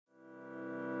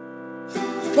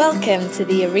Welcome to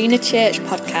the Arena Church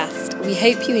podcast. We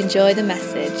hope you enjoy the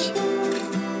message.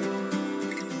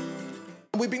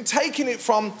 We've been taking it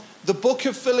from the book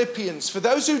of Philippians. For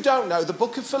those who don't know, the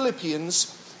book of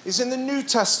Philippians is in the New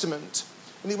Testament,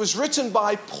 and it was written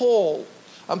by Paul.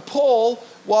 And Paul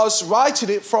was writing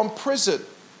it from prison.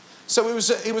 So it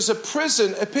was a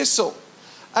prison epistle.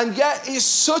 And yet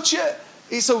it's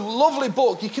a lovely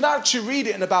book. You can actually read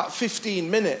it in about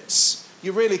 15 minutes.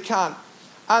 You really can.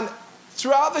 And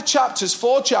throughout the chapters,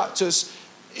 4 chapters,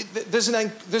 it's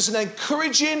an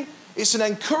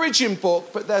encouraging book,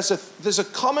 but there's a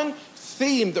common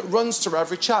theme that runs through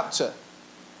every chapter.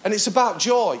 And it's about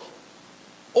joy.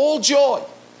 All joy.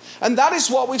 And that is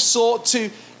what we've sought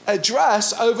to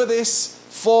address over this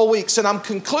 4 weeks. And I'm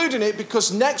concluding it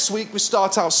because next week we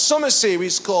start our summer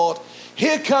series called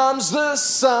Here Comes the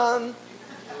Sun.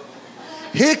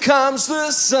 Here comes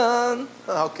the sun.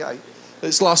 Okay.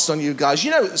 It's lost on you guys.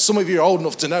 You know, some of you are old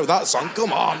enough to know that song.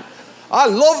 Come on. I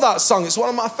love that song. It's one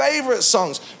of my favorite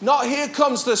songs. Not Here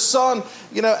Comes the Sun,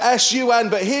 S-U-N,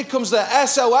 but Here Comes the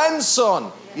S-O-N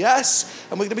Sun. Yes?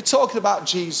 And we're going to be talking about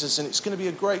Jesus, and it's going to be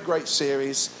a great, great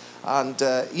series. And,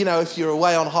 if you're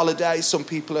away on holiday, some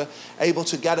people are able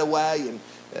to get away,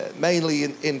 and mainly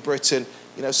in Britain.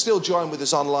 Still join with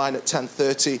us online at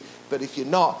 10:30. But if you're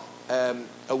not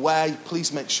away,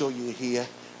 please make sure you're here.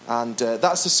 And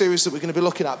that's the series that we're going to be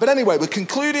looking at. But anyway, we're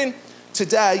concluding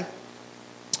today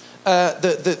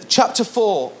the chapter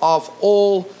 4 of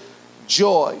All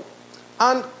Joy.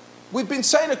 And we've been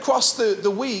saying across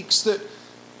the weeks that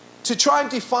to try and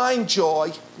define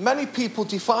joy, many people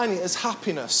define it as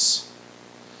happiness.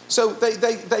 So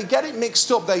they get it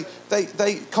mixed up.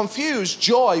 They confuse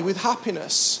joy with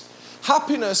happiness.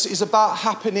 Happiness is about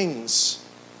happenings.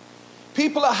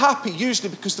 People are happy usually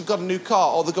because they've got a new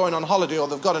car, or they're going on holiday, or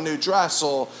they've got a new dress,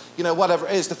 or, whatever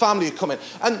it is, the family are coming.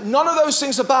 And none of those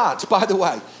things are bad, by the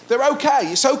way. They're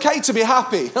okay. It's okay to be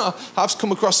happy. I've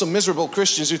come across some miserable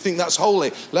Christians who think that's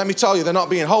holy. Let me tell you, they're not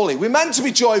being holy. We're meant to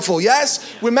be joyful, yes?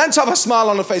 We're meant to have a smile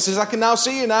on our faces. I can now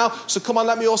see you now, so come on,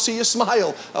 let me all see your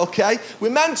smile, okay? We're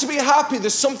meant to be happy.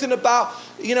 There's something about,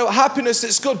 happiness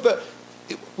that's good, but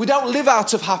we don't live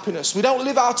out of happiness. We don't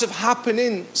live out of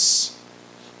happenings.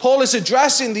 Paul is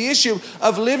addressing the issue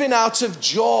of living out of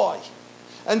joy.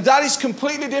 And that is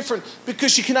completely different,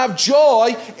 because you can have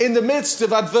joy in the midst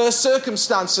of adverse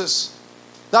circumstances.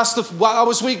 That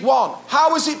was week 1.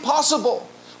 How is it possible?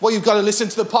 Well, you've got to listen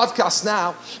to the podcast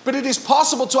now. But it is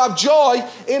possible to have joy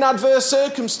in adverse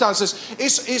circumstances.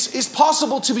 It's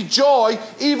possible to be joy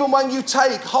even when you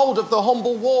take hold of the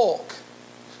humble walk.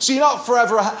 So you're not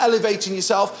forever elevating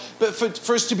yourself, but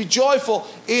for us to be joyful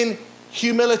in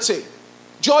humility.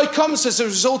 Joy comes as a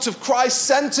result of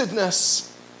Christ-centeredness.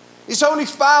 It's only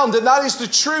found, and that is the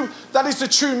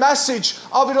true message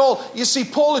of it all. You see,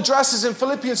 Paul addresses in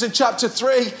Philippians in chapter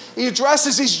 3, he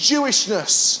addresses his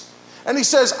Jewishness. And he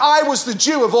says, I was the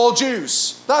Jew of all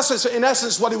Jews. That's in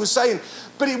essence what he was saying.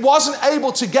 But it wasn't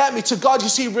able to get me to God. You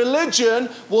see, religion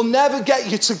will never get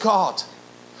you to God.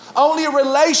 Only a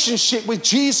relationship with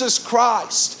Jesus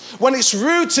Christ, when it's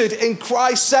rooted in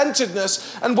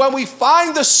Christ-centeredness, and when we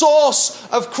find the source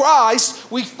of Christ,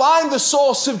 we find the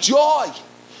source of joy.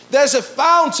 There's a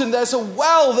fountain, there's a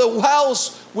well that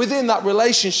wells within that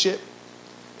relationship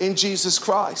in Jesus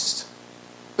Christ.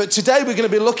 But today we're going to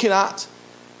be looking at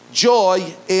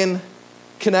joy in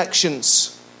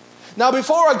connections. Now,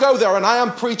 before I go there, and I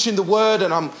am preaching the word,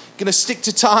 and I'm going to stick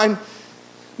to time,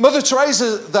 Mother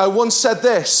Teresa, though, once said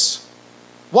this: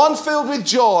 one filled with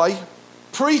joy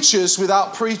preaches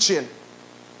without preaching.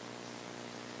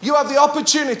 You have the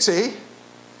opportunity,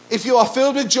 if you are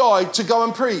filled with joy, to go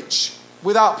and preach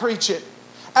without preaching.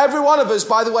 Every one of us,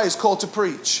 by the way, is called to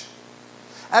preach.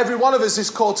 Every one of us is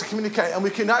called to communicate, and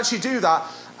we can actually do that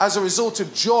as a result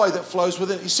of joy that flows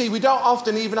within. You see, we don't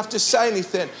often even have to say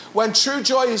anything. When true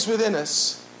joy is within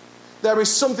us, there is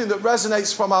something that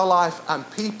resonates from our life, and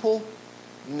people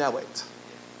know it.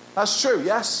 That's true,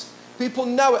 yes? People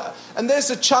know it. And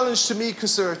there's a challenge to me,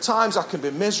 because there are times I can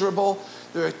be miserable.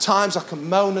 There are times I can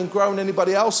moan and groan.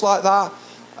 Anybody else like that?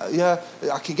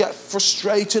 I can get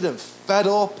frustrated and fed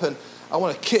up, and I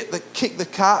want to kick the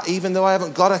cat even though I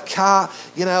haven't got a cat.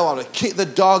 I want to kick the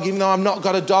dog even though I've not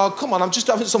got a dog. Come on, I'm just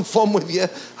having some fun with you.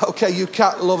 Okay, you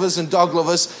cat lovers and dog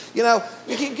lovers. You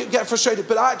can get frustrated.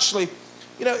 But actually,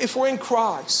 if we're in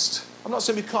Christ, I'm not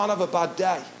saying we can't have a bad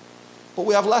day, but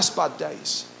we have less bad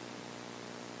days,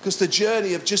 because the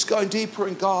journey of just going deeper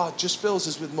in God just fills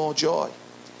us with more joy.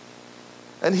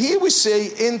 And here we see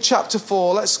in chapter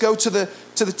 4, let's go to the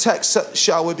text,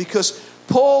 shall we? Because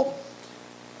Paul,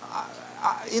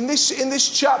 in this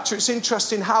chapter, it's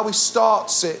interesting how he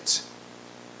starts it.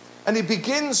 And he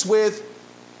begins with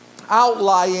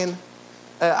outlining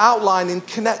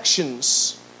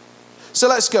connections. So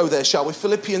let's go there, shall we?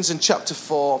 Philippians in chapter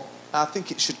 4. I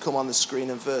think it should come on the screen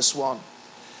in verse 1.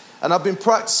 And I've been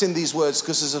practicing these words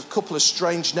because there's a couple of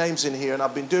strange names in here, and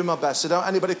I've been doing my best. So don't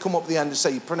anybody come up at the end and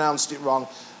say you pronounced it wrong.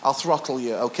 I'll throttle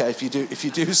you, okay, if you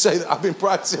do say that. I've been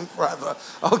practicing forever.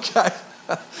 Okay.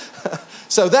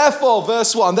 So therefore,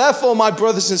 verse 1, therefore, my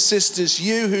brothers and sisters,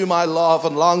 you whom I love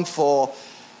and long for,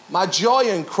 my joy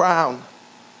and crown,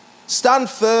 stand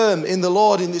firm in the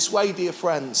Lord in this way, dear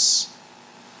friends.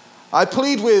 I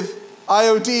plead with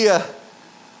Iodia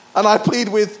and I plead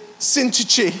with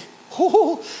Syntyche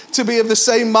to be of the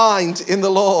same mind in the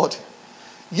Lord.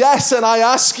 Yes, and I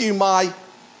ask you, my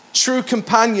true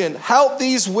companion, help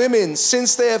these women,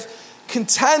 since they have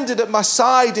contended at my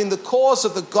side in the cause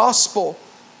of the gospel,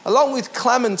 along with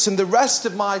Clement and the rest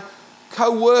of my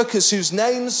co-workers whose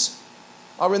names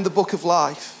are in the book of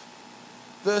life.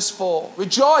 Verse 4,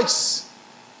 rejoice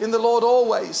in the Lord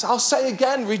always. I'll say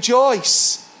again,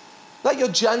 rejoice. Let your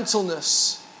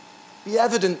gentleness be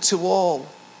evident to all.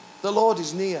 The Lord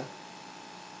is near.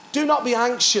 Do not be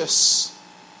anxious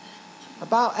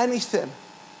about anything,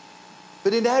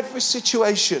 but in every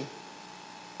situation,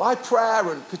 by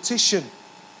prayer and petition,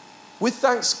 with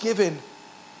thanksgiving,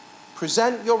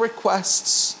 present your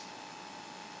requests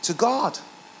to God.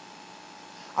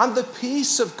 And the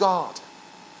peace of God,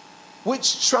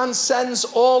 which transcends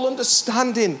all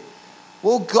understanding,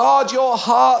 will guard your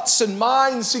hearts and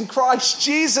minds in Christ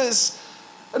Jesus.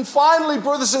 And finally,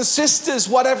 brothers and sisters,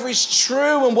 whatever is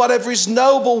true and whatever is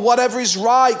noble, whatever is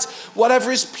right, whatever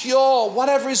is pure,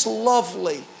 whatever is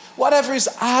lovely, whatever is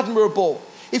admirable,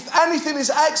 if anything is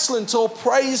excellent or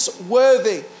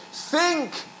praiseworthy,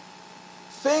 think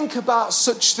about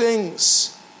such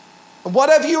things. And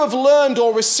whatever you have learned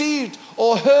or received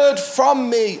or heard from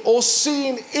me or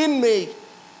seen in me,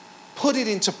 put it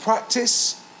into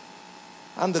practice,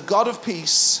 and the God of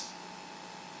peace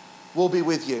will be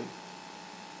with you.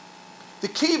 The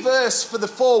key verse for the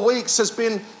 4 weeks has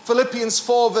been Philippians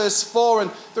 4 verse 4.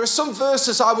 And there are some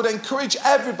verses I would encourage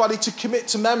everybody to commit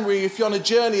to memory if you're on a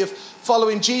journey of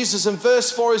following Jesus. And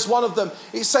verse 4 is one of them.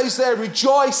 It says there,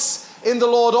 rejoice in the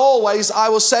Lord always. I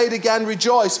will say it again,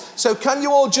 rejoice. So can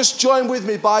you all just join with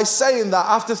me by saying that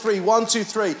after 3? 1, 2,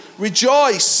 3.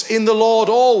 Rejoice in the Lord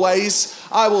always.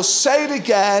 I will say it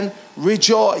again,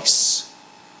 rejoice.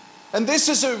 And this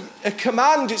is a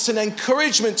command. It's an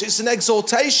encouragement. It's an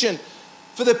exhortation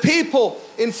for the people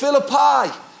in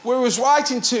Philippi, where he was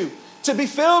writing to be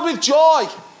filled with joy,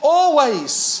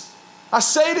 always. I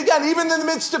say it again, even in the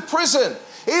midst of prison,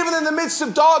 even in the midst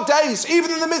of dark days,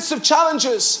 even in the midst of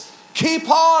challenges, keep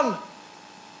on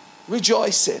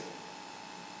rejoicing.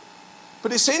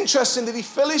 But it's interesting that he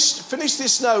finished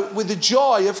this note with the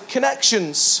joy of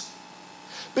connections.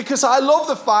 Because I love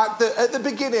the fact that at the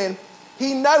beginning,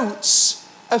 he notes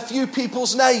a few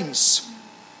people's names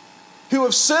who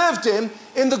have served him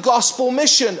in the gospel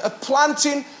mission of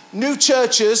planting new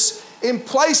churches in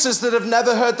places that have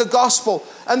never heard the gospel.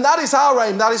 And that is our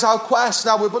aim, that is our quest.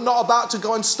 Now, we're not about to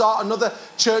go and start another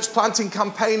church planting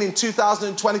campaign in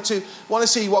 2022. We want to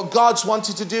see what God's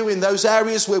wanted to do in those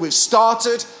areas where we've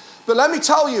started. But let me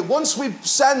tell you, once we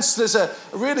sense there's a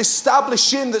real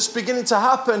establishing that's beginning to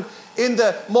happen in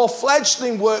the more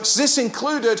fledgling works, this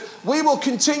included, we will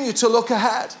continue to look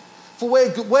ahead. For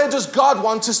where does God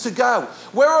want us to go?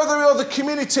 Where are there other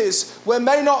communities where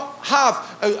may not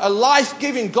have a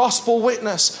life-giving gospel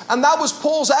witness? And that was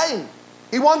Paul's aim.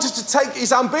 He wanted to take,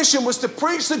 his ambition was to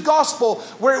preach the gospel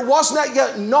where it was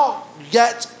not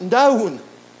yet known.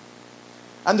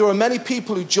 And there were many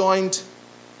people who joined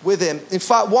with him. In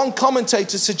fact, one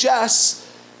commentator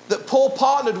suggests that Paul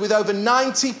partnered with over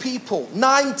 90 people,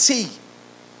 90,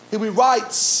 who he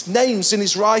writes names in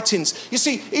his writings. You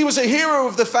see, he was a hero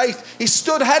of the faith. He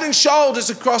stood head and shoulders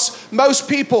across most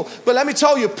people. But let me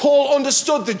tell you, Paul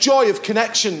understood the joy of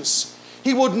connections.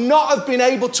 He would not have been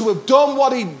able to have done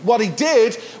what he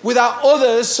did without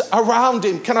others around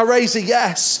him. Can I raise a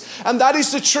yes? And that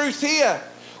is the truth here.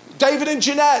 David and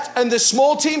Jeanette and the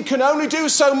small team can only do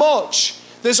so much.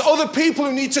 There's other people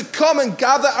who need to come and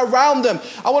gather around them.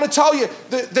 I want to tell you,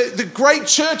 the great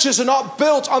churches are not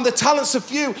built on the talents of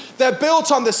few. They're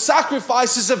built on the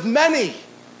sacrifices of many.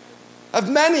 Of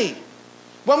many.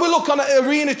 When we look on an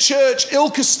arena church,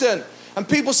 Ilkeston, and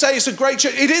people say it's a great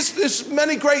church, it is. There's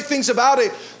many great things about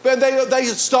it. But they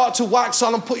start to wax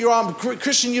on and put your arm.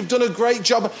 Kristian, you've done a great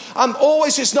job.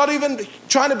 It's not even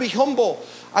trying to be humble.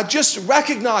 I just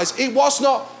recognize it was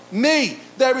not me.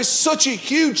 There is such a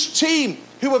huge team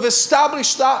who have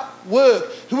established that work,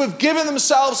 who have given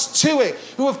themselves to it,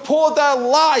 who have poured their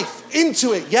life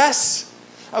into it. Yes?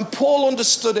 And Paul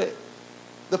understood it.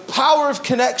 The power of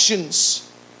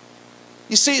connections.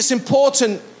 You see, it's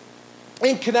important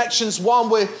in connections. One,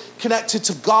 we're connected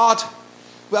to God.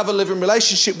 We have a living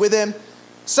relationship with him.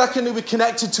 Secondly, we're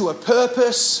connected to a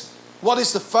purpose. What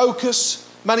is the focus?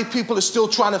 Many people are still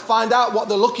trying to find out what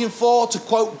they're looking for. To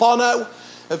quote Bono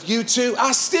of U2,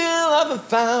 I still haven't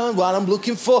found what I'm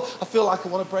looking for. I feel like I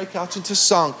want to break out into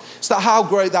song. It's that how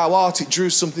great thou art. It drew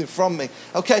something from me.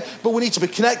 Okay, but we need to be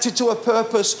connected to a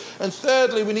purpose. And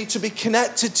thirdly, we need to be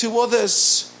connected to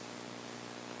others.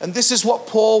 And this is what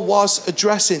Paul was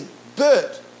addressing.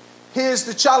 But here's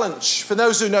the challenge for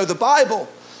those who know the Bible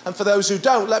and for those who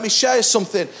don't. Let me share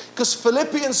something, because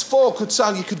Philippians 4 could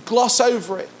sound, you could gloss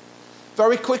over it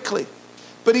very quickly.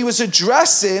 But he was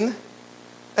addressing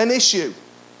an issue.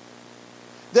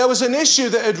 There was an issue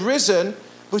that had risen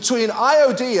between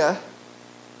Iodia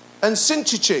and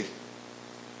Syntyche.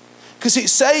 Because it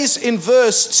says in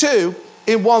verse 2,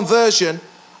 in one version,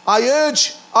 I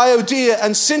urge Iodia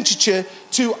and Syntyche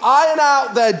to iron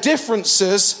out their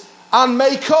differences and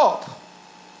make up.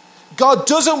 God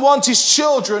doesn't want his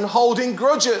children holding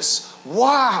grudges.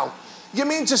 Wow. You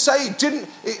mean to say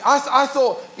I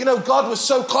thought, God was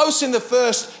so close in the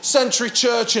first century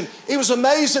church and it was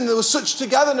amazing. There was such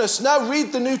togetherness. Now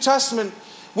read the New Testament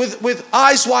with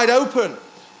eyes wide open.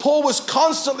 Paul was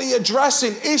constantly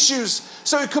addressing issues.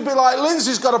 So it could be like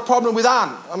Lindsay's got a problem with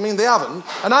Anne. I mean, they haven't.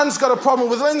 And Anne's got a problem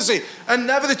with Lindsay. And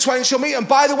never the twain shall meet. And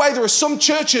by the way, there are some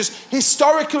churches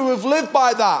historically who have lived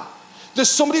by that. There's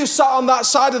somebody who sat on that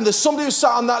side and there's somebody who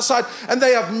sat on that side, and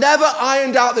they have never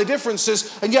ironed out their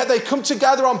differences, and yet they come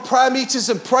together on prayer meetings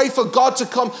and pray for God to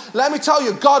come. Let me tell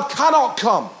you, God cannot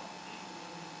come.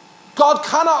 God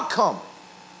cannot come.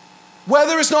 Where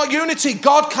there is not unity,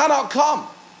 God cannot come.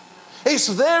 It's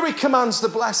there he commands the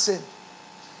blessing.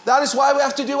 That is why we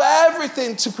have to do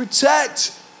everything to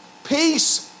protect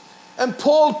peace. And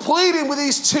Paul pleading with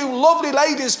these two lovely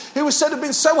ladies who were said to have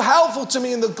been so helpful to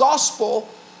me in the gospel.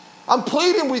 I'm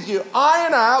pleading with you,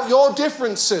 iron out your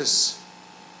differences.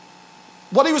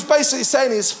 What he was basically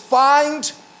saying is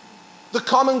find the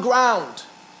common ground.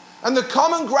 And the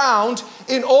common ground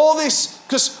in all this,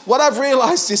 because what I've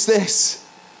realized is this.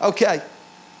 Okay.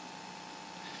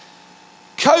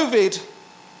 COVID,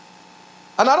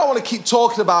 and I don't want to keep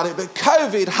talking about it, but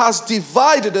COVID has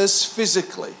divided us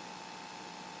physically.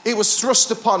 It was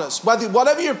thrust upon us.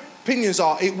 Whatever your opinions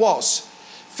are, it was.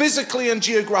 Physically and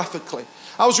geographically.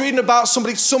 I was reading about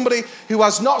somebody who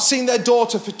has not seen their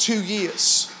daughter for 2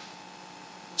 years.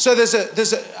 So there's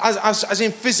as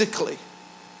in physically.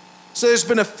 So there's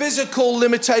been a physical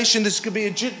limitation. There's going to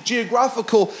be a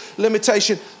geographical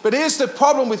limitation. But here's the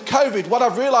problem with COVID. What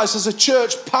I've realized as a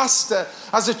church pastor,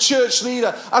 as a church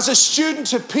leader, as a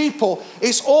student of people,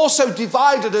 it's also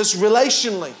divided us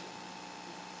relationally.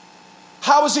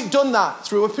 How has it done that?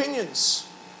 Through opinions.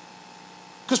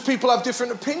 Because people have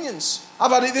different opinions.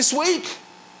 I've had it this week.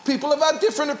 People have had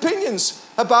different opinions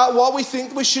about what we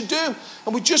think we should do.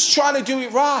 And we're just trying to do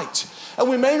it right. And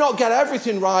we may not get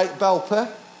everything right,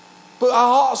 Belper, but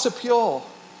our hearts are pure.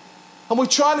 And we're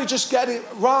trying to just get it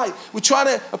right. We're trying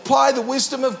to apply the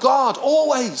wisdom of God,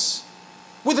 always.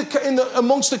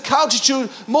 Amongst the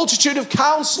multitude of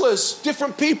counselors,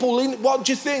 different people, what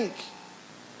do you think?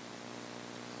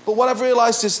 But what I've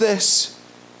realized is this.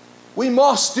 We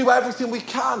must do everything we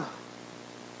can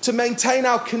to maintain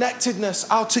our connectedness,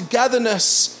 our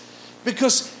togetherness.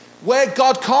 Because where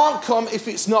God can't come if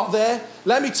it's not there,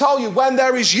 let me tell you, when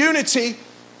there is unity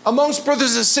amongst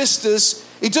brothers and sisters,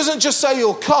 he doesn't just say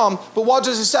he'll come, but what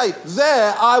does he say?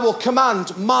 There I will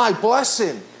command my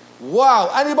blessing.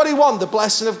 Wow. Anybody want the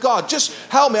blessing of God? Just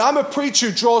help me. I'm a preacher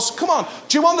who draws. Come on.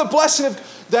 Do you want the blessing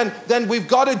of... Then we've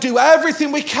got to do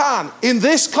everything we can in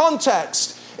this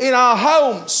context, in our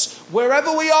homes,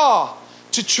 wherever we are,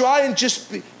 to try and just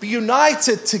be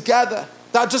united together.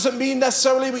 That doesn't mean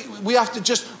necessarily we have to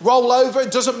just roll over.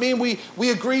 It doesn't mean we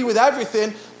agree with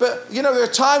everything. But, there are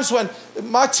times when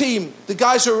my team, the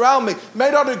guys who are around me,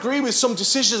 may not agree with some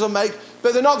decisions I make,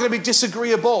 but they're not going to be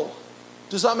disagreeable.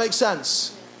 Does that make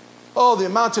sense? Oh, the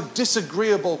amount of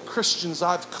disagreeable Christians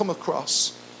I've come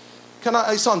across.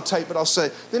 It's on tape, but I'll say.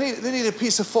 They need a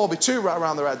piece of 4x2 right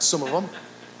around their head, some of them.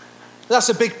 That's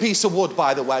a big piece of wood,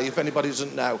 by the way, if anybody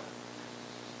doesn't know.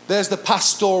 There's the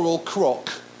pastoral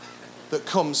crook that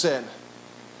comes in.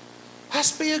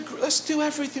 Let's do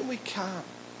everything we can.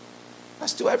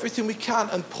 Let's do everything we can.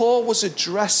 And Paul was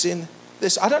addressing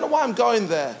this. I don't know why I'm going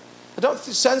there. I don't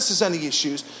sense there's any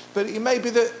issues, but it may be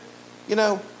that,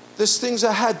 there's things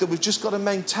ahead that we've just got to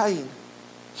maintain.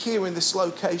 here in this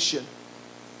location.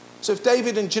 So if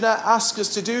David and Jeanette ask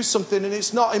us to do something and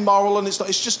it's not immoral and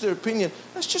it's just their opinion,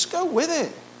 let's just go with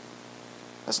it.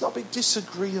 Let's not be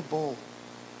disagreeable.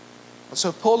 And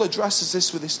so Paul addresses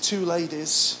this with his two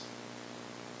ladies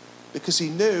because he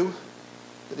knew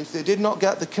that if they did not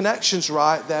get the connections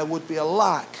right, there would be a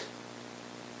lack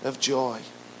of joy.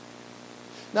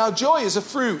 Now, joy is a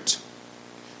fruit.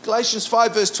 Galatians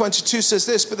 5 verse 22 says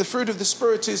this, but the fruit of the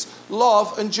Spirit is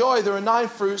love and joy. There are 9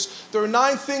 fruits. There are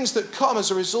 9 things that come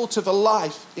as a result of a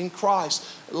life in Christ,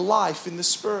 life in the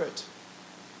Spirit,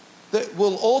 that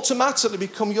will automatically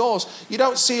become yours. You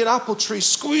don't see an apple tree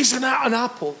squeezing out an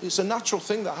apple. It's a natural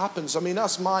thing that happens. I mean,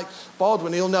 that's Mike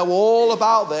Baldwin. He'll know all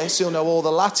about this. He'll know all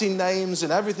the Latin names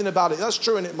and everything about it. That's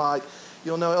true, isn't it, Mike?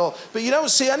 You'll know it all. But you don't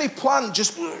see any plant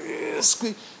just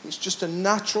squeeze. It's just a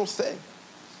natural thing.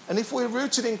 And if we're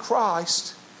rooted in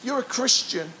Christ, if you're a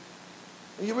Christian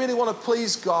and you really want to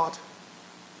please God,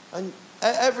 and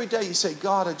every day you say,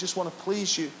 God, I just want to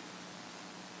please you,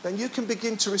 then you can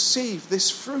begin to receive this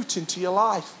fruit into your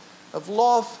life of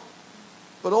love,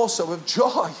 but also of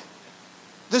joy.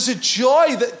 There's a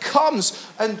joy that comes,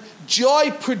 and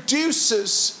joy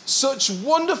produces such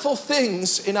wonderful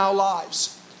things in our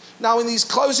lives. Now, in these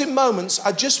closing moments,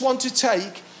 I just want to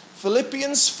take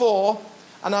Philippians 4,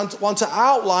 and I want to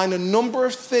outline a number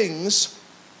of things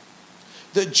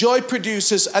that joy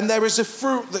produces, and there is a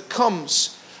fruit that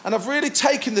comes. And I've really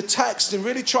taken the text and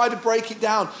really tried to break it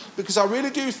down because I really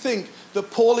do think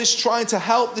that Paul is trying to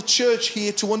help the church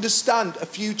here to understand a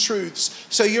few truths.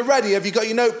 So you're ready? Have you got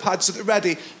your notepads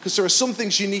ready? Because there are some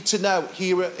things you need to know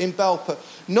here in Belper.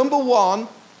 Number 1,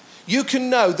 you can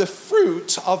know the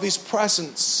fruit of his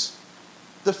presence.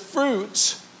 The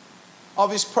fruit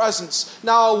of his presence.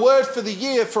 Now, our word for the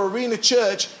year for Arena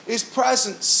Church is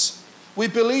presence. We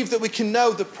believe that we can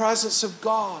know the presence of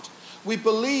God. We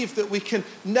believe that we can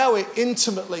know it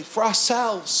intimately for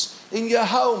ourselves, in your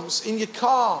homes, in your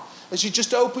car, as you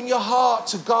just open your heart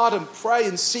to God and pray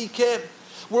and seek him.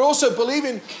 We're also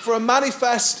believing for a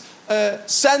manifest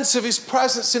sense of his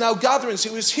presence in our gatherings.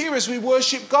 It was here as we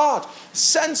worship God. A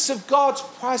sense of God's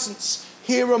presence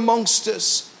here amongst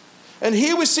us. And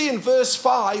here we see in verse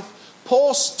 5,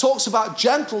 Paul talks about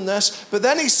gentleness, but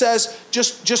then he says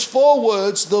just 4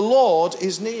 words, the Lord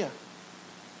is near.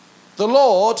 The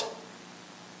Lord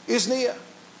is near.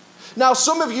 Now,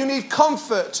 some of you need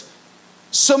comfort.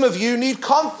 Some of you need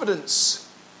confidence.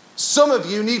 Some of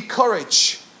you need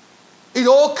courage. It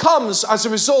all comes as a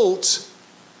result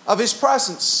of his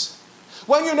presence.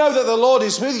 When you know that the Lord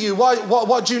is with you,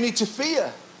 what do you need to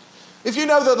fear? If you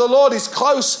know that the Lord is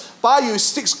close by you,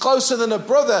 sticks closer than a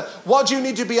brother, what do you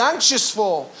need to be anxious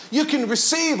for? You can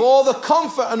receive all the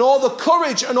comfort and all the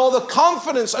courage and all the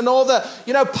confidence and all the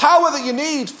power that you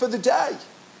need for the day.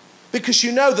 Because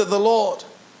you know that the Lord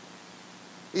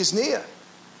is near.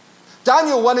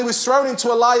 Daniel, when he was thrown into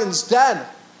a lion's den,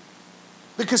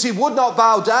 because he would not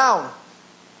bow down,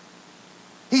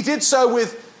 he did so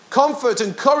with comfort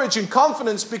and courage and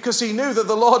confidence because he knew that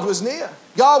the Lord was near.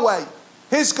 Yahweh,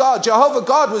 his God, Jehovah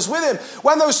God, was with him.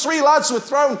 When those 3 lads were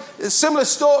thrown, a similar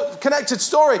connected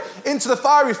story, into the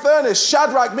fiery furnace,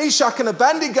 Shadrach, Meshach, and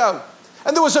Abednego,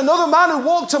 and there was another man who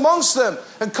walked amongst them,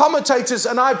 and commentators,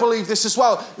 and I believe this as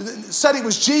well, said it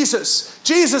was Jesus.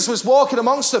 Jesus was walking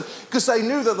amongst them because they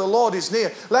knew that the Lord is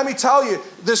near. Let me tell you,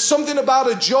 there's something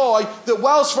about a joy that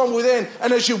wells from within,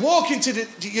 and as you walk into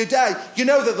your day, you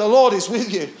know that the Lord is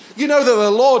with you. You know that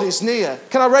the Lord is near.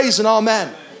 Can I raise an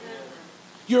amen?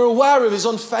 You're aware of his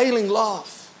unfailing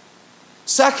love.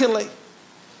 Secondly,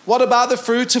 what about the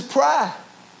fruit of prayer?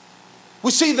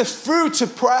 We see the fruit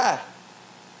of prayer.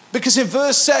 Because in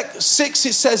verse 6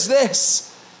 it says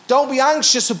this, don't be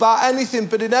anxious about anything,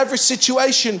 but in every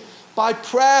situation, by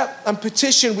prayer and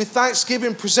petition with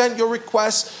thanksgiving, present your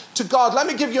requests to God. Let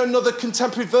me give you another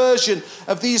contemporary version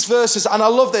of these verses, and I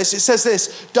love this. It says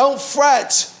this, don't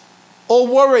fret or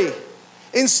worry.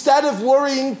 Instead of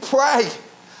worrying, pray.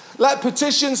 Let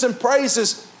petitions and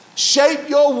praises shape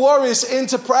your worries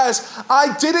into prayers.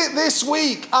 I did it this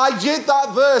week. I did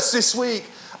that verse this week.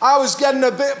 I was getting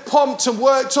a bit pumped and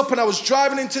worked up, and I was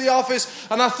driving into the office,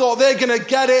 and I thought, they're going to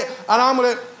get it, and I'm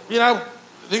going to,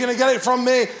 they're going to get it from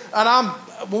me,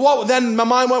 and then my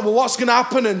mind went, well, what's going to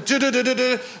happen, and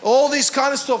all this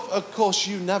kind of stuff. Of course,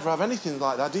 you never have anything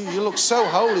like that, do you? You look so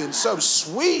holy and so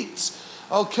sweet.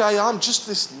 Okay, I'm just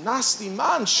this nasty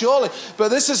man, surely. But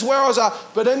this is where I was at.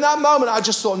 But in that moment, I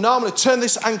just thought, no, I'm going to turn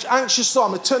this anxious thought,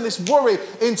 I'm going to turn this worry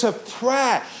into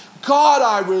prayer. God,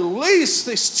 I release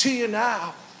this to you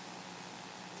now.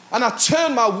 And I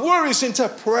turned my worries into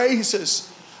praises.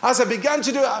 As I began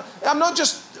to do it, I'm not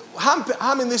just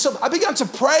hamming this up. I began to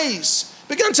praise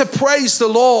Began to praise the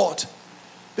Lord.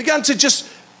 Began to just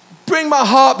bring my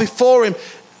heart before him.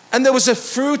 And there was a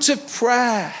fruit of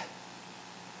prayer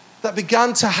that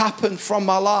began to happen from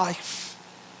my life.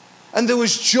 And there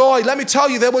was joy. Let me tell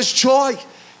you, there was joy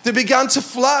that began to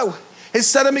flow.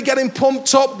 Instead of me getting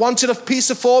pumped up, wanting a piece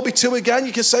of 4x2 again,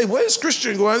 you can say, where's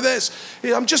Kristian going with this?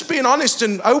 I'm just being honest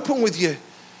and open with you.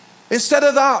 Instead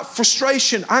of that,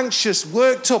 frustration, anxious,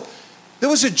 worked up, there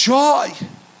was a joy.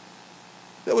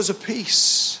 There was a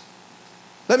peace.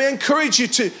 Let me encourage you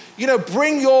to,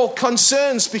 bring your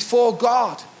concerns before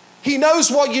God. He knows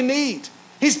what you need.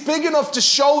 He's big enough to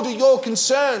shoulder your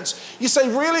concerns. You say,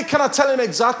 really? Can I tell him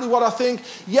exactly what I think?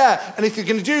 Yeah. And if you're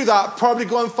going to do that, probably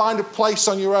go and find a place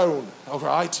on your own. All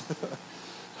right?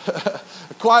 A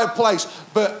quiet place.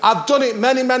 But I've done it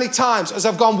many, many times. As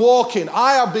I've gone walking,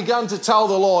 I have begun to tell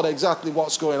the Lord exactly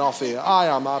what's going off here. I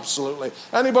am absolutely.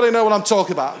 Anybody know what I'm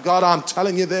talking about? God, I'm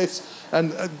telling you this.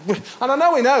 And I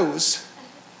know he knows.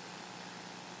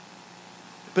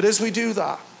 But as we do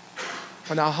that,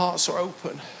 when our hearts are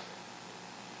open,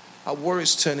 our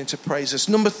worries turn into praises.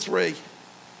 Number 3,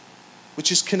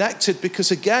 which is connected,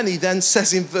 because again, he then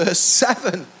says in verse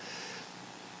 7,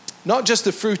 not just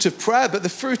the fruit of prayer, but the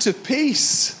fruit of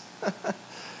peace.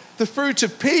 The fruit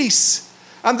of peace.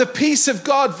 And the peace of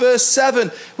God, verse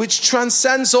 7, which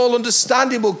transcends all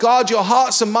understanding, will guard your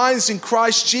hearts and minds in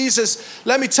Christ Jesus.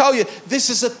 Let me tell you,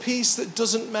 this is a peace that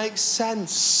doesn't make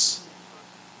sense.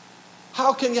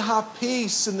 How can you have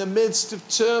peace in the midst of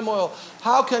turmoil?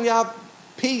 How can you have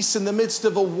peace in the midst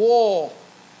of a war?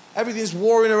 Everything's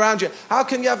warring around you. How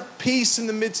can you have peace in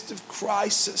the midst of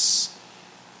crisis?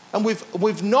 And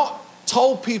we've not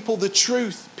told people the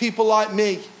truth, people like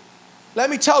me. Let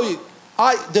me tell you,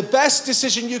 the best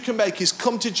decision you can make is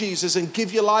come to Jesus and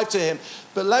give your life to him.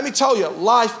 But let me tell you,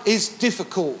 life is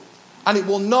difficult. And it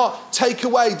will not take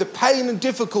away the pain and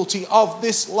difficulty of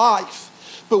this life.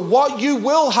 But what you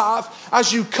will have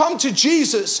as you come to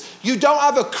Jesus, you don't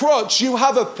have a crutch, you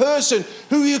have a person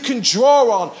who you can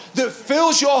draw on that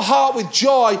fills your heart with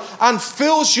joy and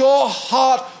fills your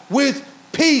heart with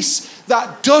peace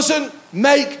that doesn't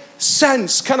make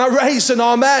sense. Can I raise an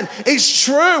amen? It's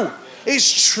true.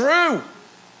 It's true.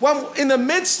 When in the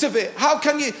midst of it, how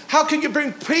can you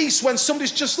bring peace when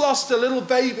somebody's just lost a little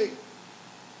baby?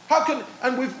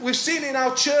 And we've seen in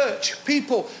our church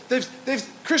people, they've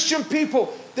Christian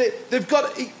people, they've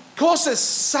got, of course they're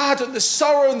sad and they're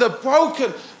sorrow and they're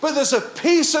broken, but there's a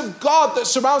peace of God that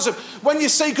surrounds them. When you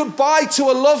say goodbye to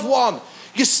a loved one,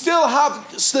 you still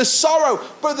have the sorrow,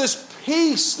 but there's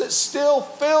peace that still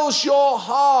fills your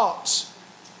heart.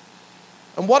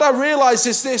 And what I realize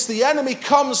is this: the enemy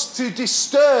comes to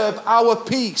disturb our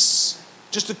peace.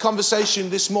 Just a conversation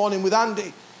this morning with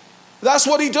Andy. That's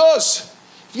what he does.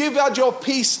 If you've had your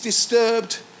peace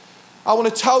disturbed, I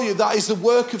want to tell you that is the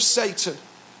work of Satan.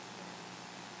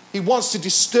 He wants to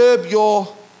disturb your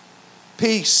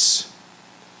peace.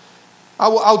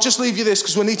 I'll just leave you this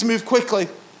because we need to move quickly.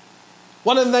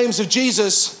 One of the names of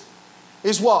Jesus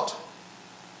is what?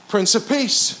 Prince of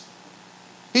Peace.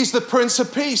 He's the Prince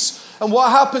of Peace. And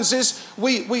what happens is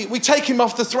we take him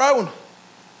off the throne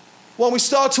when we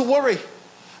start to worry.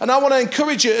 And I want to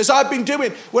encourage you, as I've been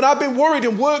doing, when I've been worried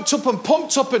and worked up and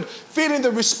pumped up and feeling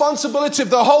the responsibility of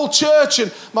the whole church.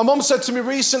 And my mum said to me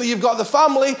recently, you've got the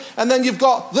family and then you've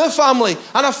got the family.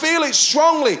 And I feel it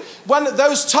strongly when at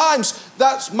those times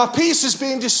that my peace is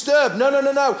being disturbed. No.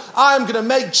 I am going to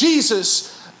make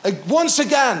Jesus once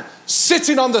again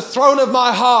sitting on the throne of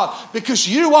my heart, because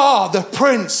you are the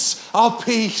Prince of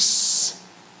Peace.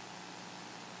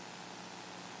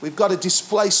 We've got to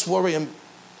displace worry and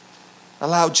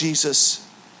allow Jesus.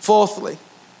 Fourthly,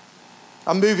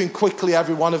 I'm moving quickly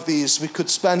every one of these. We could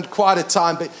spend quite a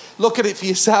time, but look at it for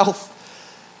yourself.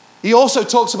 He also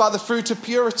talks about the fruit of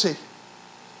purity.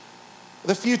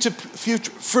 The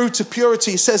fruit of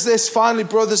purity. He says this: finally,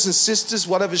 brothers and sisters,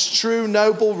 whatever's true,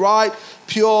 noble, right,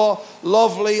 pure,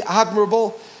 lovely,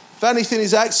 admirable, if anything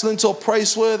is excellent or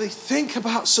praiseworthy, think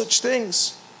about such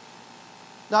things.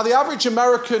 Now, the average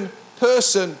American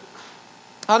person,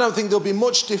 I don't think there'll be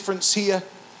much difference here,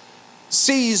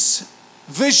 sees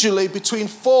visually between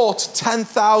 4,000 to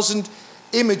 10,000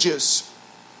 images,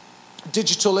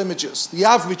 digital images. The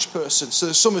average person,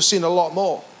 so some have seen a lot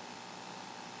more.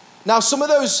 Now, some of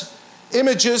those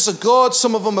images are good,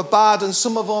 some of them are bad, and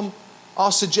some of them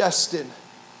are suggesting.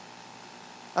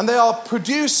 And they are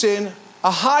producing a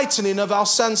heightening of our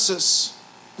senses.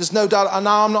 There's no doubt, and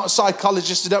now I'm not a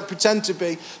psychologist, I don't pretend to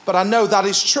be, but I know that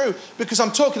is true because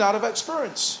I'm talking out of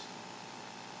experience.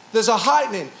 There's a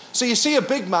heightening. So you see a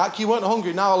Big Mac, you weren't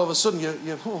hungry, now all of a sudden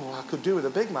I could do with a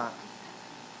Big Mac.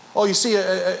 Or you see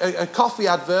a coffee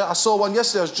advert. I saw one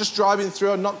yesterday. I was just driving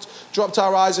through and dropped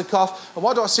our eyes a coffee. And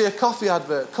why do I see a coffee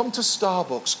advert? Come to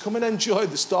Starbucks. Come and enjoy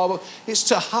the Starbucks. It's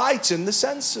to heighten the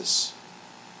senses.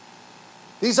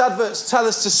 These adverts tell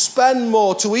us to spend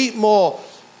more, to eat more.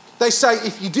 They say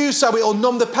if you do so, it'll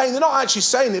numb the pain. They're not actually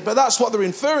saying it, but that's what they're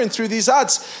inferring through these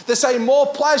ads. They're saying more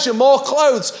pleasure, more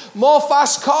clothes, more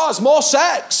fast cars, more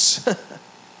sex.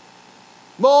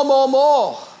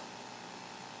 More.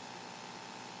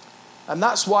 And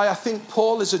that's why I think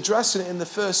Paul is addressing it in the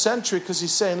first century, because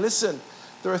he's saying, listen,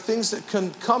 there are things that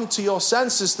can come to your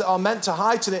senses that are meant to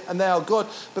heighten it, and they are good,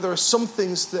 but there are some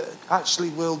things that actually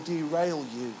will derail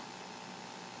you.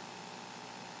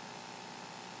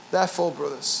 Therefore,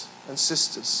 brothers and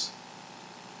sisters,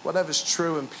 whatever's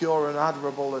true and pure and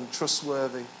admirable and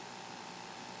trustworthy,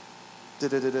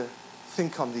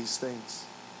 think on these things.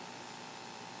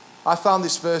 I found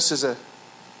this verse as a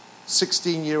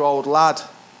 16-year-old lad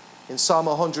in Psalm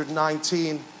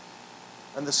 119,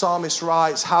 and the psalmist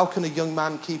writes, how can a young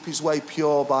man keep his way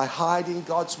pure? By hiding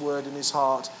God's word in his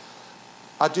heart.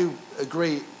 I do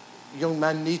agree, young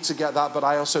men need to get that, but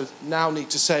I also now need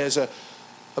to say as a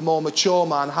more mature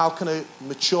man, how can a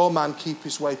mature man keep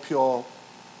his way pure?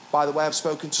 By the way, I've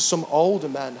spoken to some older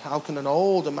men. How can an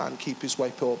older man keep his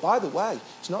way pure? By the way,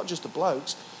 it's not just the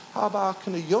blokes. How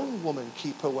can a young woman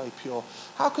keep her way pure?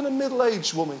 How can a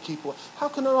middle-aged woman keep her way? How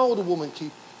can an older woman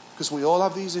keep? Because we all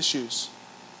have these issues.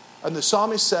 And the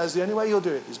psalmist says the only way you'll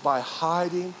do it is by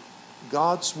hiding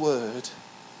God's word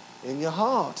in your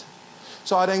heart.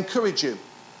 So I'd encourage you.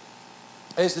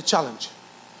 Here's the challenge.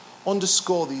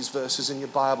 Underscore these verses in your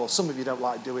Bible. Some of you don't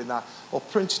like doing that. Or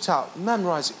print it out.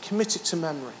 Memorize it. Commit it to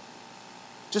memory.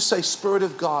 Just say, Spirit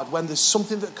of God, when there's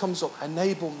something that comes up,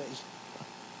 enable me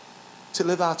to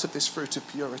live out of this fruit of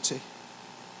purity.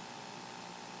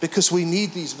 Because we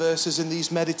need these verses and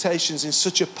these meditations in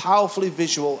such a powerfully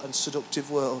visual and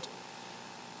seductive world.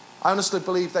 I honestly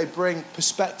believe they bring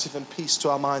perspective and peace to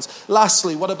our minds.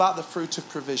 Lastly, what about the fruit of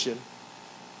provision?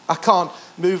 I can't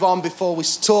move on before we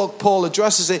talk. Paul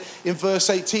addresses it in verse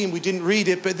 18. We didn't read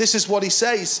it, but this is what he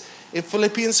says in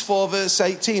Philippians 4, verse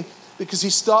 18. Because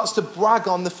he starts to brag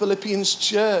on the Philippian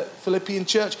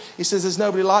church. He says, there's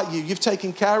nobody like you. You've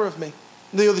taken care of me.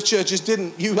 The other churches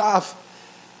didn't. You have.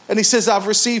 And he says, I've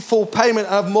received full payment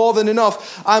and have more than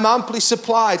enough. I'm amply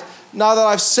supplied now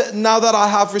that I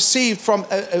have received from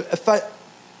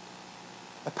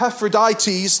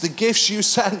Epaphroditus the gifts you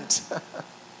sent.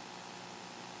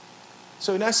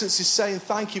 So in essence, he's saying,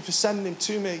 thank you for sending him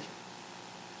to me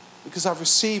because I've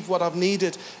received what I've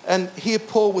needed. And here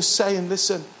Paul was saying,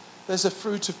 listen, there's a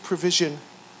fruit of provision.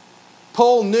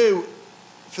 Paul knew,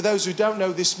 for those who don't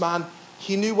know this man,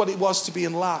 he knew what it was to be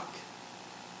in lack.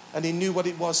 And he knew what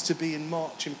it was to be in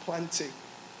much, in plenty.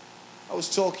 I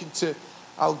was talking to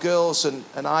our girls and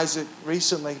Isaac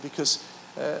recently because,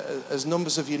 as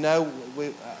numbers of you know,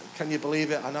 can you believe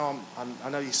it? I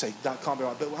know you say that can't be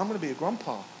right, but I'm going to be a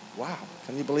grandpa. Wow,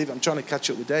 can you believe it? I'm trying to catch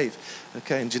up with Dave,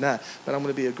 okay, and Jeanette, but I'm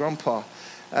going to be a grandpa.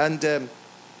 And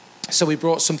so we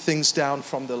brought some things down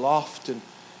from the loft and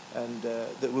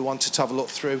that we wanted to have a look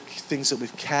through, things that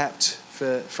we've kept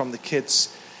from the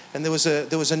kids. And there was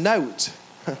a note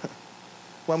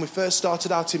when we first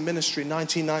started out in ministry in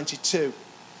 1992,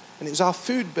 and it was our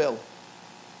food bill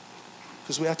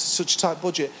because we had such a tight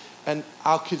budget. And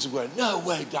our kids were going, no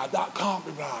way, Dad, that can't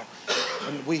be right.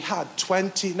 And we had it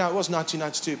was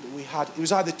 1992, but it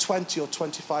was either 20 or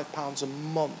 25 pounds a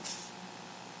month.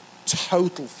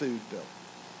 Total food bill.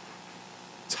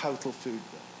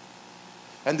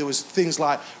 And there was things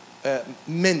like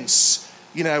mince,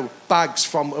 bags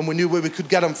from, and we knew where we could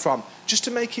get them from, just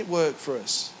to make it work for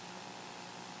us.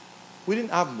 We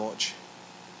didn't have much,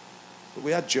 but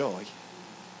we had joy.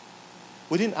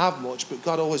 We didn't have much, but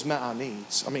God always met our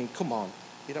needs. I mean, come on.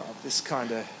 You don't have this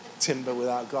kind of timber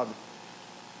without God.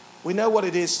 We know what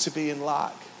it is to be in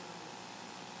lack.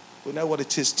 We know what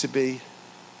it is to be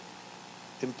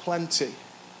in plenty.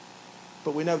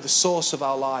 But we know the source of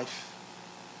our life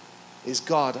is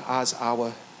God as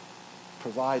our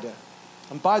provider.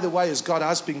 And by the way, as God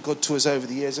has been good to us over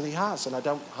the years, and he has, and I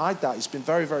don't hide that, he's been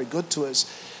very, very good to us.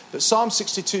 But Psalm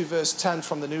 62 verse 10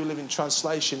 from the New Living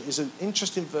Translation is an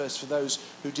interesting verse for those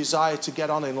who desire to get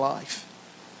on in life.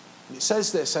 And it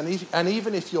says this, and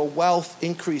even if your wealth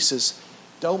increases,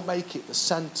 don't make it the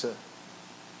center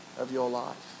of your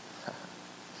life.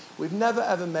 We've never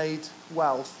ever made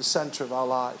wealth the center of our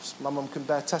lives. My mum can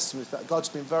bear testimony to that. God's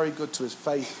been very good to us,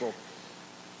 faithful.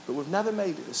 But we've never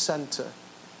made it the center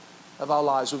of our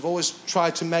lives. We've always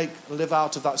tried to live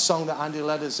out of that song that Andy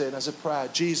led us in as a prayer,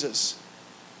 Jesus,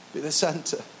 be the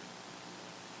center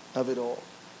of it all.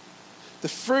 The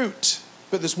fruit.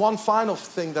 But there's one final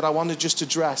thing that I want to just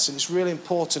address, and it's really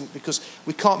important because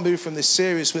we can't move from this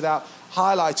series without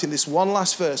highlighting this one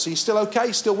last verse. Are you still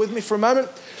okay? Still with me for a moment?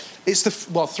 It's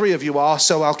three of you are,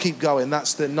 so I'll keep going.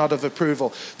 That's the nod of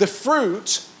approval. The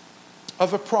fruit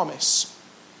of a promise.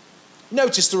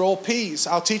 Notice they're all P's.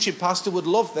 Our teaching pastor would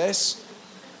love this.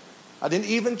 I didn't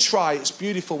even try. It's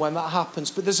beautiful when that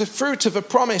happens. But there's a fruit of a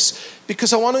promise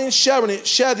because I want to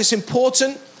share this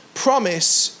important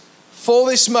promise for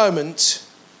this moment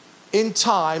in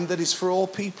time that is for all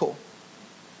people.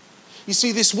 You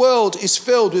see, this world is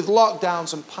filled with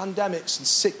lockdowns and pandemics and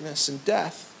sickness and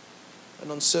death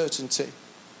and uncertainty.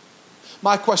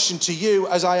 My question to you,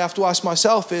 as I have to ask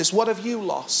myself, is what have you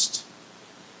lost?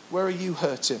 Where are you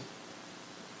hurting?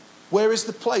 Where is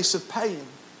the place of pain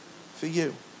for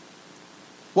you?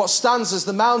 What stands as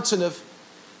the mountain of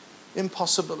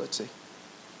impossibility?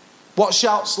 What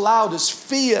shouts loud as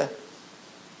fear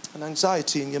and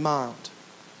anxiety in your mind?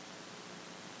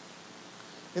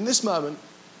 In this moment,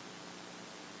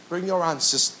 bring your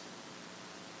answers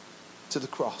to the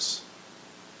cross.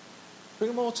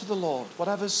 Bring them all to the Lord.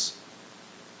 Whatever's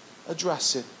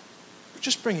addressing,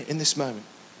 just bring it in this moment.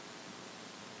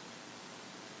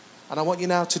 And I want you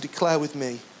now to declare with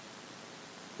me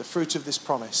the fruit of this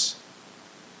promise.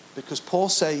 Because Paul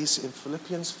says in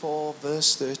Philippians 4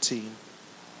 verse 13,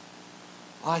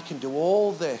 I can do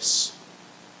all this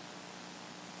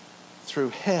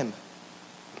through him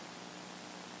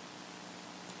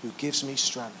who gives me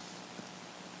strength.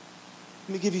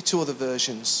 Let me give you two other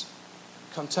versions.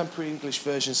 Contemporary English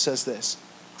version says this: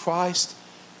 Christ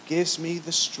gives me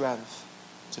the strength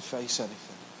to face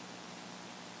anything.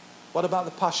 What about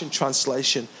the Passion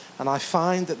Translation? And I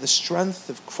find that the strength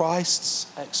of Christ's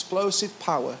explosive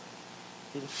power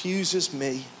infuses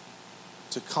me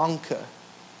to conquer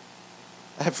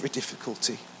every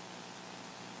difficulty.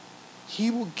 He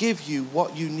will give you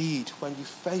what you need when you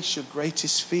face your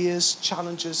greatest fears,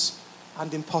 challenges,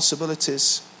 and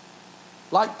impossibilities.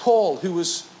 Like Paul, who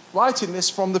was writing this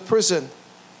from the prison,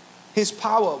 his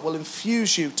power will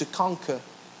infuse you to conquer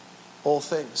all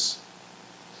things.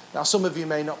 Now, some of you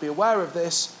may not be aware of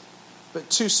this, but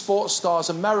two sports stars,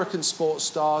 American sports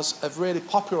stars, have really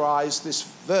popularized this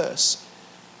verse.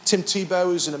 Tim Tebow,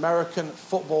 who's an American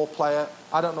football player.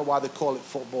 I don't know why they call it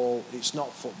football. It's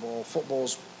not football.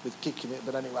 Football's with kicking it,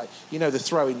 but anyway, you know the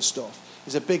throwing stuff.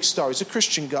 He's a big star. He's a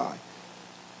Christian guy.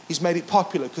 He's made it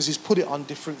popular because he's put it on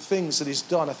different things that he's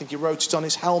done. I think he wrote it on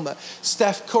his helmet.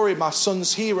 Steph Curry, my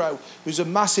son's hero, who's a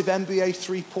massive NBA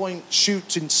three-point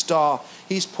shooting star,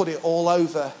 he's put it all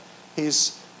over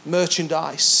his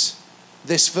merchandise.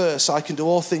 This verse, I can do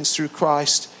all things through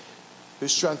Christ who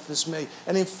strengthens me.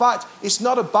 And in fact, it's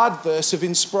not a bad verse of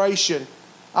inspiration.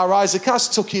 Our Isaac has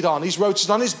took it on. He's wrote it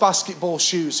on his basketball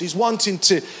shoes. He's wanting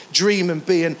to dream and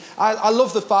be. And I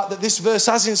love the fact that this verse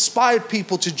has inspired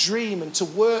people to dream and to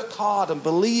work hard and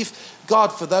believe God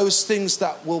for those things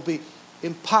that will be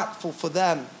impactful for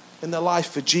them in their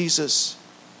life for Jesus.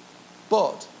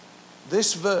 But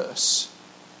this verse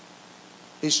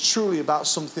is truly about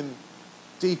something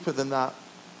deeper than that.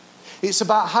 It's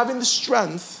about having the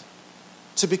strength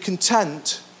to be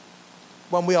content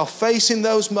when we are facing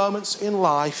those moments in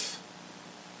life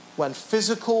when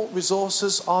physical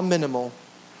resources are minimal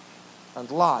and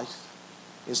life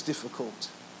is difficult.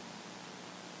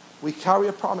 We carry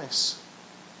a promise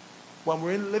when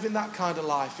we're living that kind of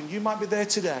life, and you might be there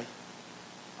today.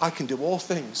 I can do all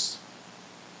things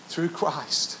through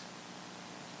Christ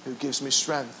who gives me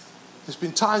strength. There's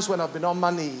been times when I've been on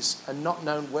my knees and not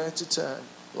known where to turn.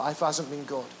 Life hasn't been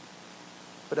good.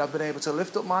 But I've been able to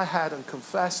lift up my head and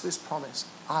confess this promise.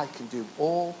 I can do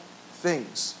all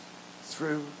things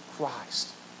through Christ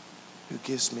who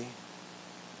gives me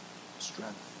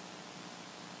strength.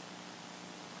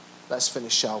 Let's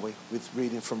finish, shall we, with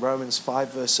reading from Romans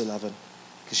 5 verse 11.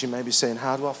 Because you may be saying,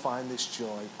 how do I find this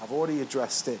joy? I've already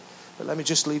addressed it. But let me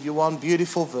just leave you one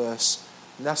beautiful verse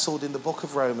nestled in the book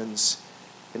of Romans.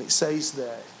 And it says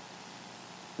there,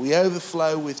 we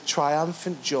overflow with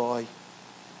triumphant joy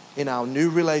in our new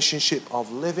relationship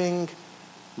of living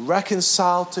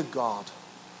reconciled to God,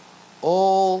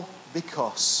 all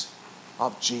because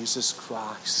of Jesus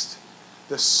Christ.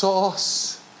 The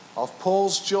source of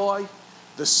Paul's joy,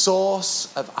 the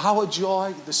source of our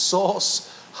joy, the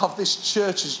source of this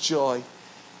church's joy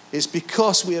is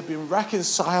because we have been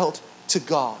reconciled to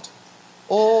God,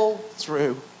 all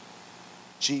through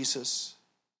Jesus